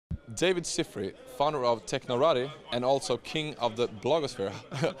David Sifry, founder of Technorati and also king of the blogosphere.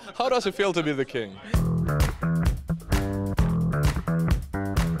 How does it feel to be the king?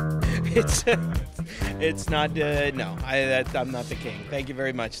 It's not, no, I'm not the king. Thank you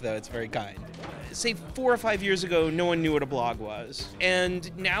very much, though. It's very kind. Say 4 or 5 years ago, no one knew what a blog was. And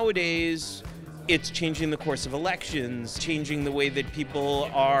nowadays, it's changing the course of elections, changing the way that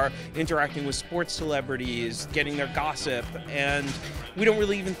people are interacting with sports celebrities, getting their gossip, and we don't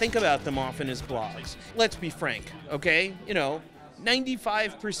really even think about them often as blogs. Let's be frank, okay?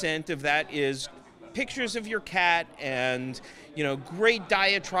 95% of that is pictures of your cat and, great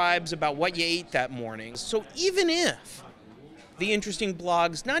diatribes about what you ate that morning. So even if the interesting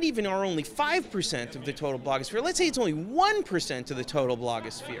blogs are only 5% of the total blogosphere, let's say it's only 1% of the total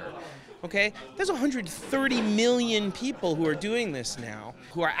blogosphere, okay? There's 130 million people who are doing this now,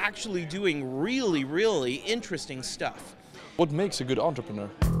 who are actually doing really, really interesting stuff. What makes a good entrepreneur?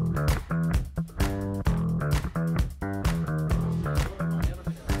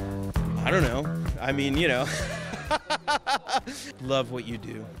 I don't know. I mean, love what you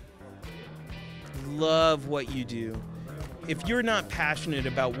do. Love what you do. If you're not passionate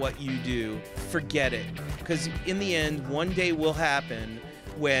about what you do, forget it. Because in the end, one day will happen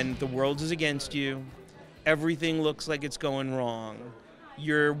when the world is against you, everything looks like it's going wrong.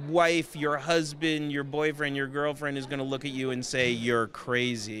 Your wife, your husband, your boyfriend, your girlfriend is going to look at you and say, you're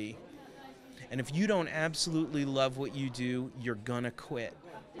crazy. And if you don't absolutely love what you do, you're going to quit.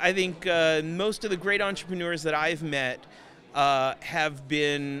 I think most of the great entrepreneurs that I've met have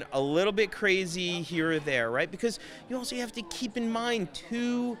been a little bit crazy here or there, right? Because you also have to keep in mind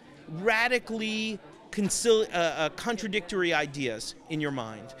two radically contradictory ideas in your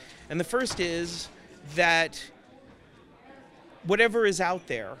mind. And the first is that whatever is out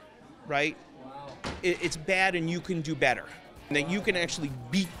there, right, it's bad and you can do better. And that you can actually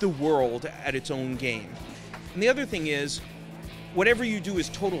beat the world at its own game. And the other thing is, whatever you do is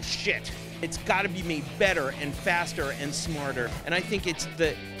total shit. It's got to be made better and faster and smarter. And I think it's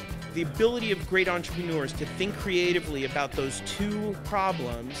the ability of great entrepreneurs to think creatively about those two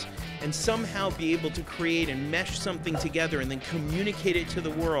problems and somehow be able to create and mesh something together and then communicate it to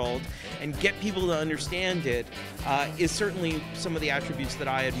the world and get people to understand it is certainly some of the attributes that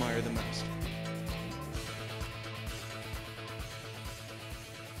I admire the most.